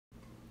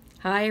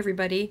Hi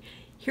everybody.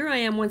 Here I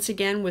am once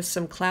again with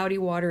some cloudy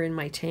water in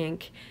my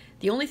tank.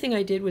 The only thing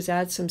I did was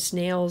add some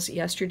snails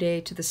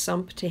yesterday to the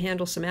sump to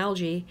handle some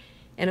algae,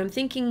 and I'm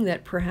thinking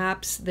that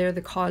perhaps they're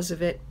the cause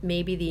of it,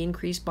 maybe the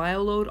increased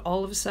bioload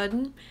all of a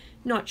sudden.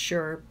 Not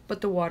sure,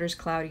 but the water's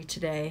cloudy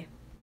today.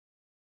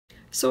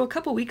 So a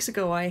couple weeks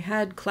ago I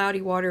had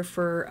cloudy water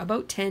for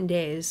about 10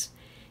 days,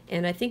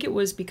 and I think it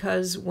was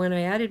because when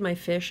I added my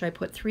fish I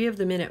put 3 of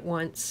them in at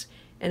once,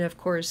 and of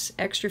course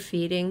extra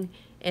feeding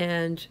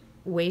and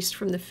waste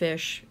from the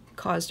fish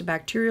caused a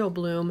bacterial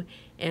bloom,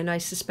 and I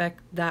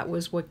suspect that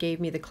was what gave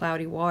me the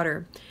cloudy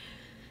water.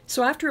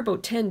 So after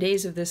about 10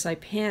 days of this I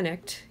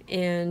panicked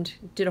and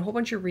did a whole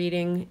bunch of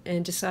reading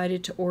and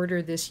decided to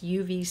order this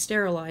UV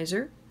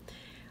sterilizer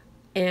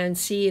and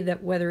see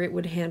that whether it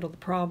would handle the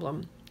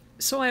problem.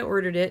 So I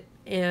ordered it,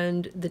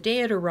 and the day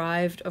it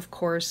arrived, of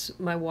course,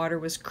 my water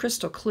was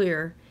crystal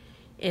clear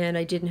and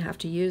I didn't have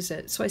to use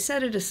it. So I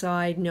set it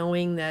aside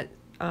knowing that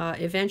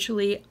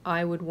eventually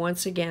I would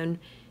once again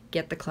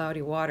get the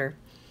cloudy water.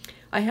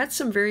 I had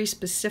some very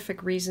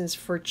specific reasons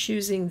for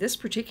choosing this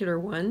particular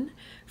one.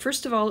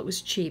 First of all, it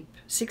was cheap,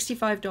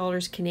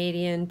 $65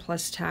 Canadian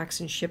plus tax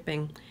and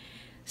shipping.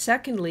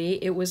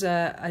 Secondly, it was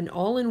an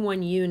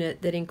all-in-one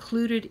unit that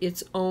included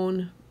its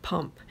own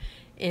pump,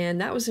 and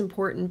that was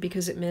important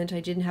because it meant I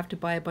didn't have to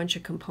buy a bunch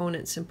of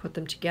components and put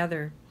them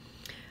together.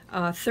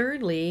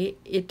 Thirdly,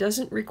 it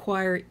doesn't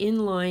require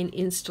inline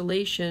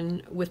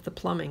installation with the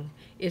plumbing.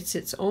 It's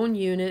its own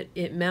unit,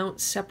 it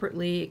mounts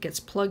separately, it gets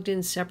plugged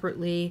in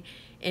separately,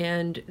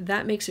 and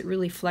that makes it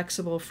really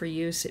flexible for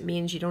use. It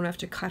means you don't have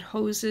to cut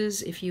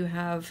hoses if you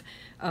have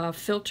a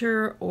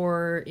filter,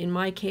 or in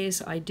my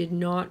case, I did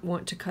not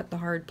want to cut the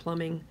hard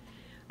plumbing.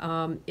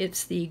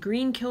 It's the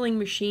green killing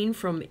machine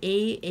from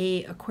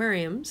AA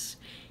Aquariums,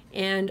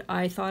 and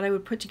I thought I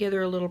would put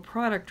together a little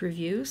product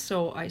review,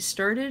 so I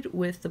started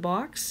with the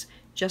box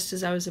just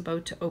as I was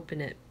about to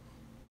open it.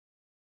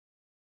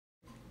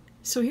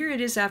 So here it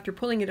is after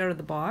pulling it out of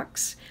the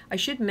box. I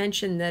should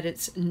mention that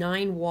it's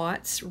 9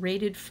 watts,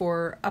 rated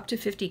for up to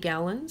 50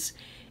 gallons,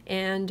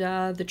 and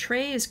the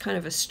tray is kind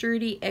of a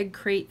sturdy egg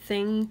crate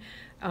thing.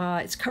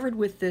 It's covered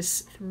with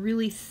this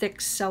really thick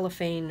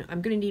cellophane.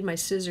 I'm going to need my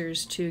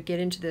scissors to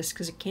get into this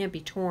because it can't be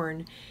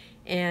torn,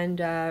 and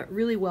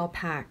really well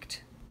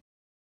packed.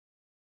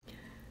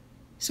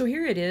 So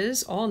here it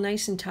is, all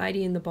nice and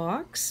tidy in the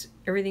box.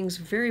 Everything's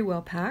very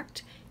well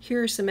packed.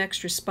 Here are some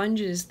extra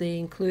sponges they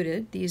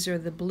included. These are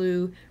the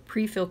blue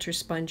pre-filter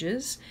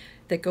sponges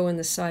that go in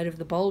the side of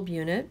the bulb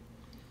unit.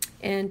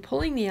 And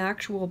pulling the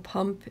actual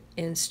pump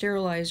and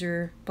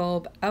sterilizer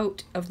bulb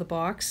out of the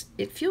box,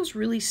 it feels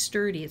really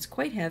sturdy. It's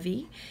quite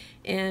heavy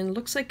and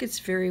looks like it's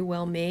very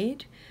well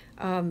made.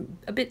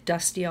 A bit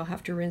dusty, I'll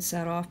have to rinse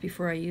that off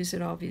before I use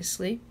it,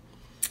 obviously.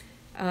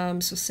 So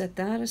set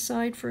that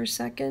aside for a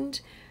second.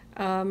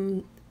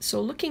 So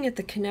looking at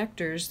the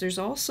connectors, there's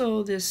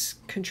also this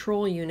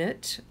control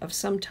unit of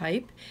some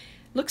type.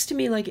 Looks to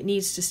me like it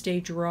needs to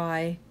stay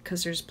dry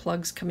because there's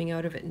plugs coming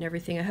out of it and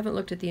everything. I haven't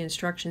looked at the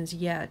instructions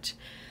yet,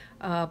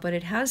 but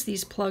it has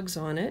these plugs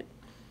on it.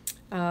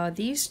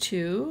 These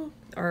two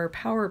are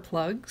power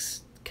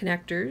plugs,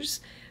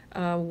 connectors.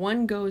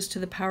 One goes to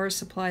the power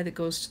supply that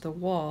goes to the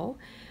wall.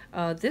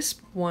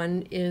 This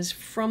one is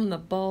from the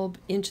bulb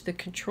into the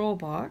control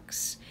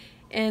box.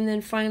 And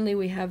then finally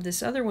we have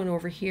this other one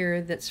over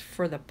here that's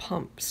for the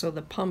pump, so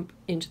the pump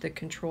into the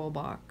control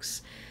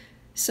box.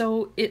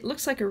 So it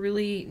looks like a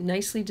really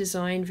nicely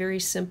designed, very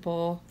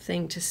simple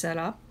thing to set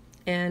up,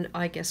 and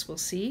I guess we'll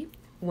see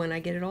when I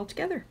get it all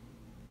together.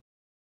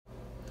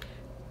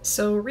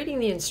 So reading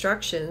the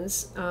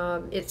instructions,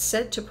 it's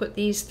said to put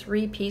these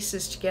 3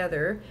 pieces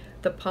together,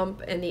 the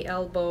pump and the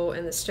elbow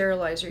and the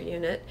sterilizer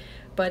unit,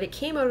 but it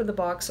came out of the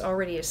box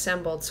already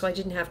assembled, so I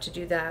didn't have to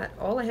do that.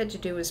 All I had to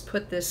do was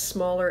put this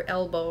smaller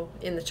elbow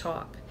in the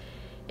top,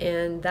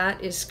 and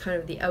that is kind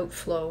of the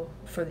outflow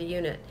for the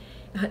unit.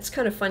 It's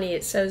kind of funny,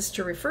 it says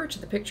to refer to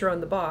the picture on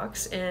the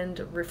box, and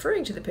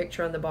referring to the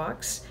picture on the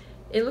box,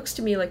 it looks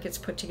to me like it's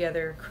put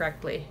together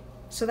correctly,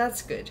 so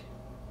that's good.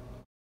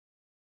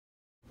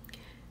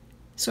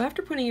 So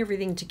after putting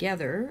everything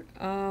together,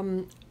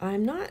 I'm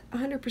not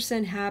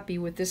 100% happy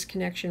with this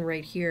connection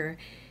right here.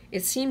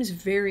 It seems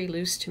very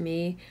loose to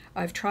me.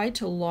 I've tried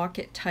to lock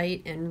it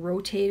tight and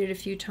rotate it a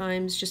few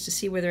times just to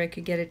see whether I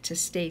could get it to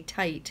stay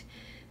tight,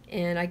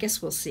 and I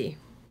guess we'll see.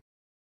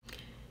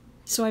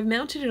 So I've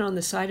mounted it on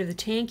the side of the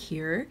tank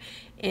here,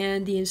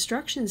 and the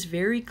instructions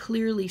very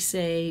clearly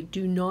say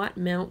do not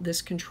mount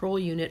this control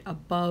unit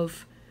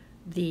above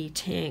the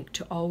tank,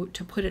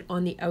 to put it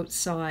on the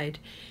outside,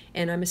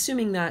 and I'm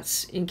assuming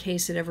that's in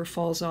case it ever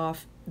falls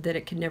off, that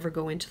it can never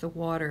go into the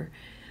water.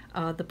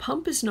 The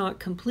pump is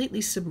not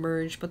completely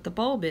submerged, but the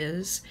bulb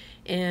is,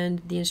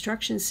 and the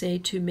instructions say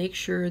to make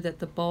sure that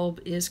the bulb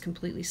is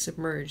completely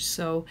submerged.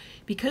 So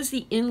because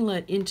the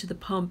inlet into the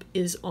pump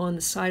is on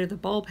the side of the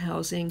bulb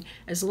housing,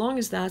 as long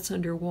as that's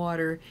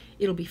underwater,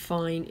 it'll be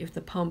fine if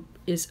the pump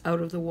is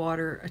out of the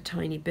water a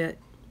tiny bit.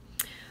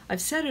 I've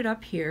set it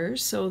up here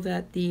so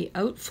that the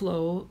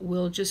outflow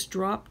will just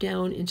drop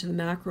down into the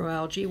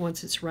macroalgae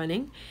once it's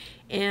running,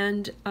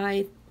 and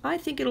I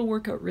think it'll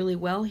work out really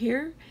well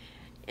here,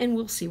 and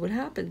we'll see what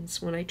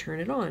happens when I turn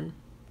it on.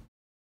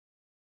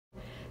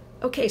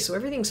 Okay, so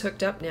everything's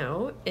hooked up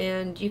now,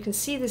 and you can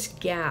see this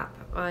gap.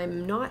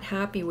 I'm not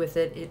happy with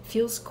it. It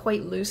feels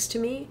quite loose to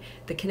me,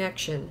 the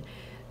connection.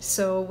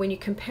 So when you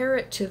compare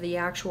it to the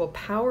actual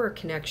power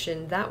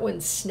connection, that one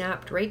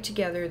snapped right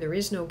together. There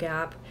is no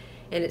gap,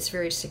 and it's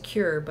very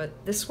secure.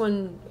 But this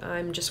one,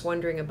 I'm just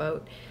wondering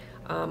about.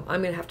 I'm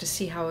going to have to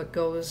see how it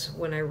goes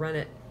when I run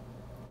it.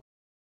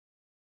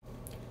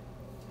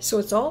 So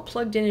it's all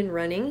plugged in and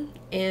running,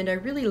 and I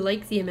really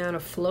like the amount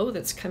of flow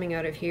that's coming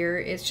out of here.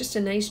 It's just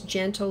a nice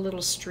gentle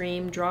little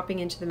stream dropping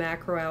into the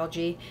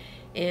macroalgae,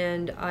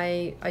 and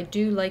I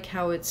do like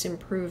how it's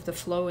improved the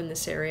flow in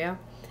this area.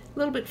 A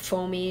little bit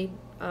foamy,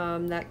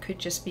 that could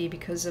just be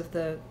because of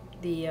the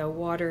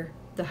water,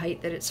 the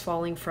height that it's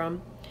falling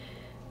from.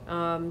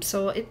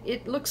 So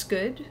it looks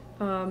good.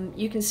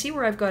 You can see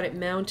where I've got it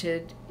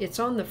mounted. It's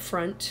on the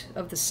front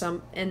of the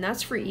sump, and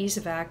that's for ease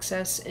of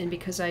access and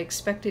because I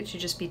expect it to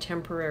just be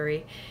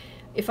temporary.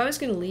 If I was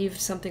going to leave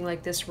something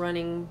like this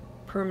running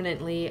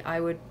permanently, I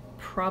would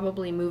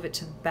probably move it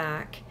to the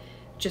back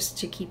just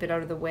to keep it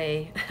out of the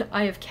way.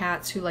 I have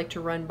cats who like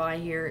to run by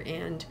here,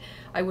 and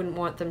I wouldn't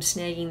want them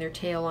snagging their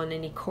tail on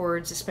any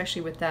cords,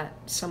 especially with that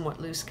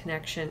somewhat loose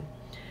connection.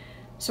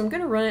 So I'm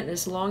going to run it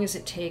as long as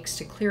it takes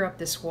to clear up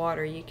this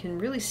water. You can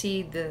really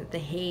see the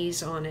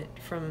haze on it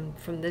from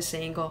this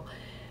angle.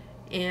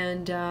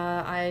 And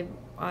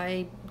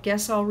I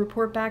guess I'll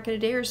report back in a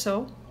day or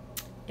so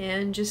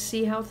and just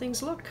see how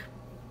things look.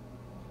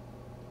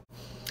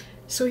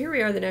 So here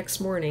we are the next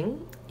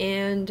morning,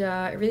 and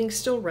everything's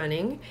still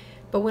running.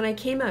 But when I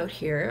came out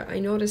here, I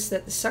noticed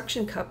that the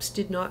suction cups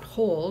did not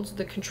hold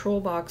the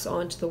control box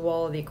onto the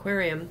wall of the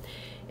aquarium.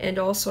 And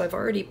also I've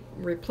already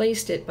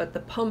replaced it, but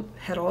the pump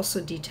had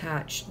also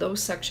detached.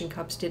 Those suction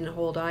cups didn't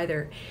hold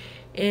either.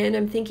 And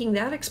I'm thinking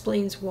that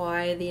explains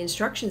why the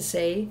instructions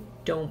say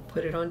don't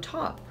put it on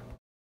top.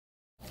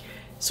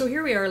 So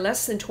here we are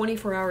less than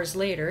 24 hours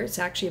later. It's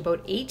actually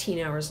about 18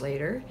 hours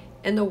later,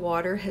 and the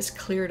water has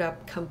cleared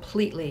up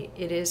completely.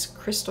 It is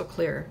crystal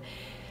clear.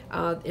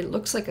 It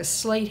looks like a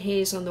slight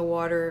haze on the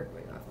water.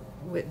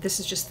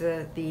 This is just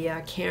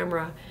the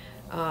camera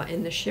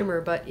and the shimmer,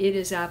 but it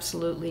is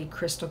absolutely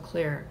crystal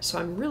clear. So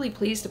I'm really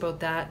pleased about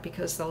that,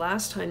 because the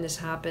last time this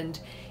happened,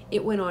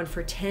 it went on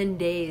for 10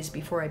 days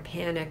before I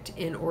panicked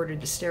and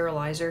ordered the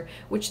sterilizer,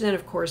 which then,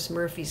 of course,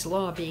 Murphy's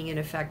Law being in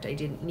effect, I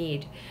didn't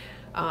need.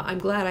 I'm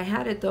glad I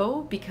had it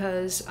though,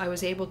 because I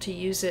was able to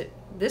use it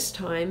this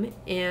time,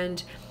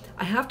 and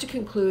I have to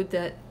conclude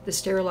that the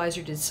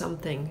sterilizer did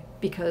something,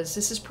 because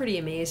this is pretty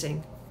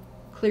amazing.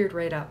 Cleared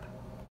right up.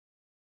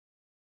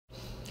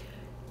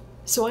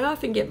 So I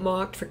often get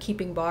mocked for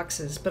keeping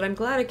boxes, but I'm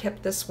glad I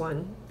kept this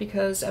one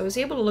because I was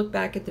able to look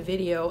back at the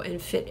video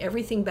and fit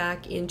everything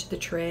back into the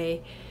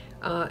tray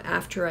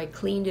after I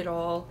cleaned it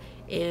all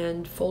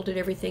and folded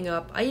everything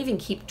up. I even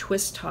keep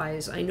twist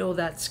ties. I know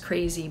that's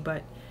crazy,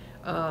 but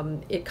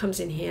it comes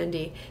in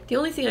handy. The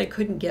only thing I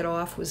couldn't get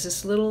off was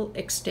this little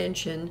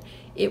extension.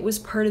 It was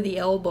part of the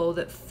elbow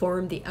that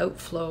formed the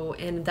outflow,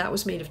 and that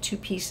was made of two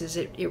pieces.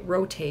 It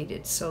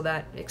rotated, so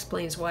that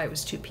explains why it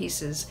was two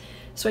pieces.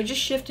 So I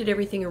just shifted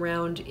everything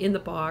around in the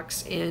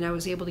box, and I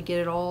was able to get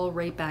it all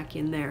right back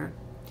in there.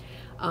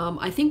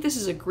 I think this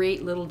is a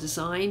great little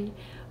design.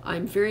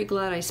 I'm very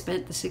glad I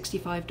spent the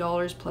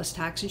 $65 plus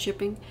tax and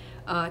shipping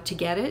to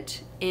get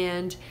it,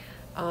 and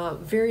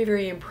very,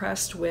 very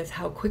impressed with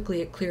how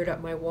quickly it cleared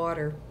up my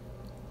water.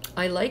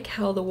 I like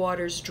how the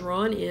water's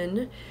drawn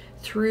in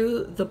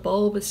through the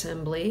bulb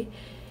assembly,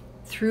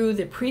 through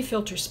the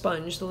pre-filter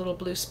sponge, the little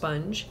blue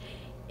sponge,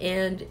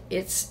 and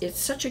it's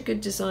such a good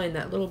design.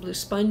 That little blue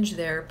sponge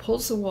there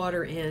pulls the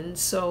water in,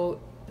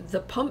 so the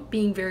pump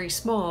being very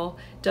small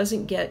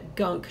doesn't get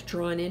gunk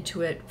drawn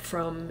into it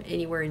from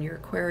anywhere in your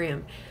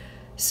aquarium.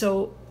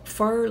 So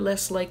far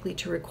less likely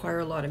to require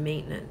a lot of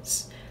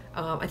maintenance.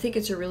 I think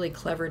it's a really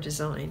clever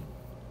design.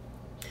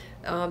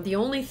 The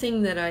only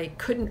thing that I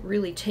couldn't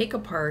really take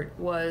apart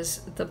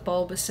was the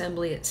bulb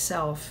assembly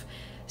itself.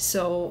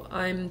 So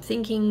I'm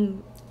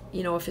thinking,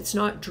 you know, if it's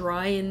not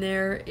dry in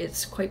there,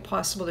 it's quite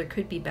possible there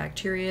could be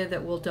bacteria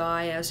that will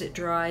die as it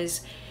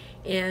dries.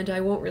 And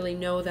I won't really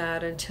know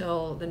that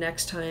until the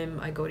next time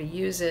I go to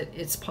use it.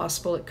 It's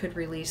possible it could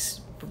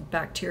release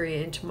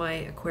bacteria into my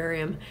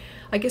aquarium.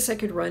 I guess I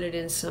could run it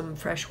in some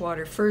fresh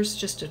water first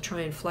just to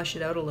try and flush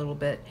it out a little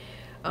bit.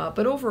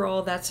 But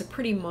overall, that's a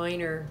pretty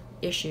minor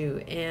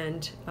issue,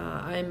 and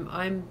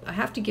I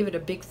have to give it a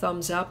big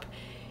thumbs up.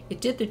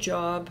 It did the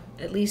job.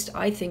 At least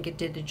I think it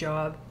did the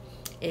job.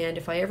 And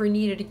if I ever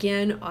need it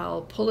again,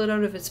 I'll pull it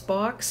out of its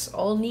box,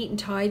 all neat and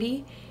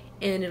tidy,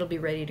 and it'll be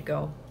ready to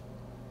go.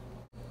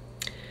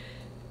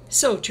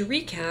 So to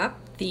recap,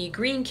 the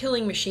green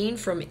killing machine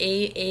from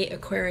AA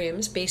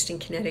Aquariums based in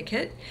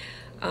Connecticut.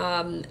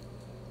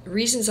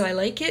 Reasons I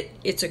like it: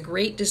 it's a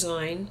great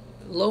design.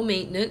 low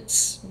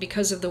maintenance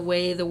because of the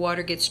way the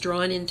water gets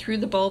drawn in through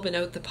the bulb and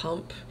out the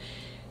pump.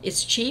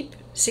 It's cheap,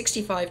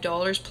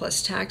 $65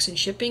 plus tax and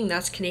shipping.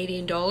 That's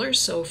Canadian dollars,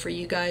 so for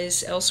you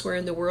guys elsewhere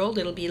in the world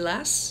it'll be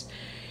less.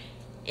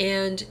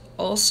 And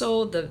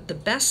also the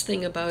best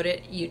thing about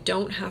it, you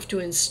don't have to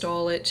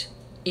install it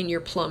in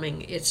your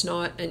plumbing. It's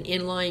not an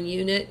inline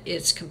unit,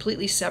 it's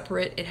completely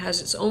separate. It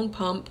has its own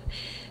pump.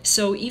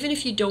 So even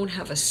if you don't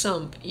have a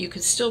sump, you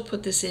could still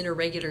put this in a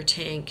regular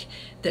tank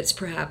that's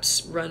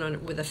perhaps run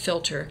on with a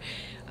filter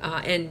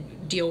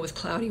and deal with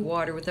cloudy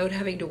water without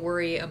having to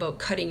worry about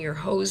cutting your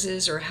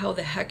hoses or how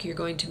the heck you're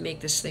going to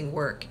make this thing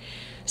work.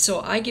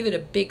 So I give it a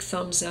big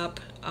thumbs up.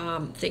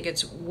 Think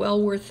it's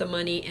well worth the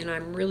money, and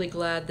I'm really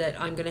glad that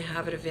I'm going to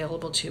have it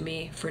available to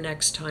me for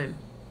next time.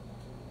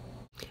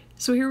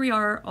 So here we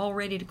are, all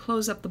ready to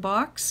close up the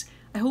box.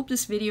 I hope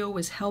this video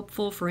was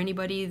helpful for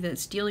anybody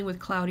that's dealing with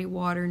cloudy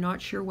water,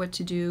 not sure what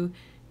to do,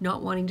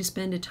 not wanting to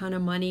spend a ton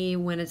of money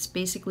when it's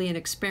basically an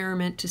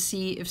experiment to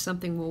see if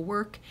something will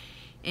work.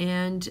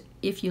 And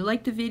if you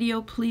like the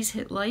video, please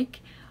hit like.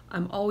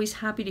 I'm always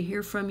happy to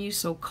hear from you,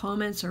 so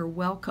comments are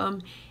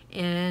welcome.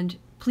 And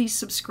please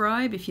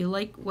subscribe if you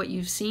like what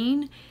you've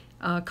seen.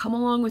 Come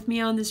along with me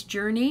on this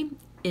journey.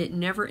 It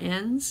never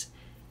ends.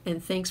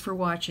 And thanks for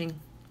watching.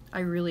 I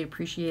really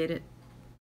appreciate it.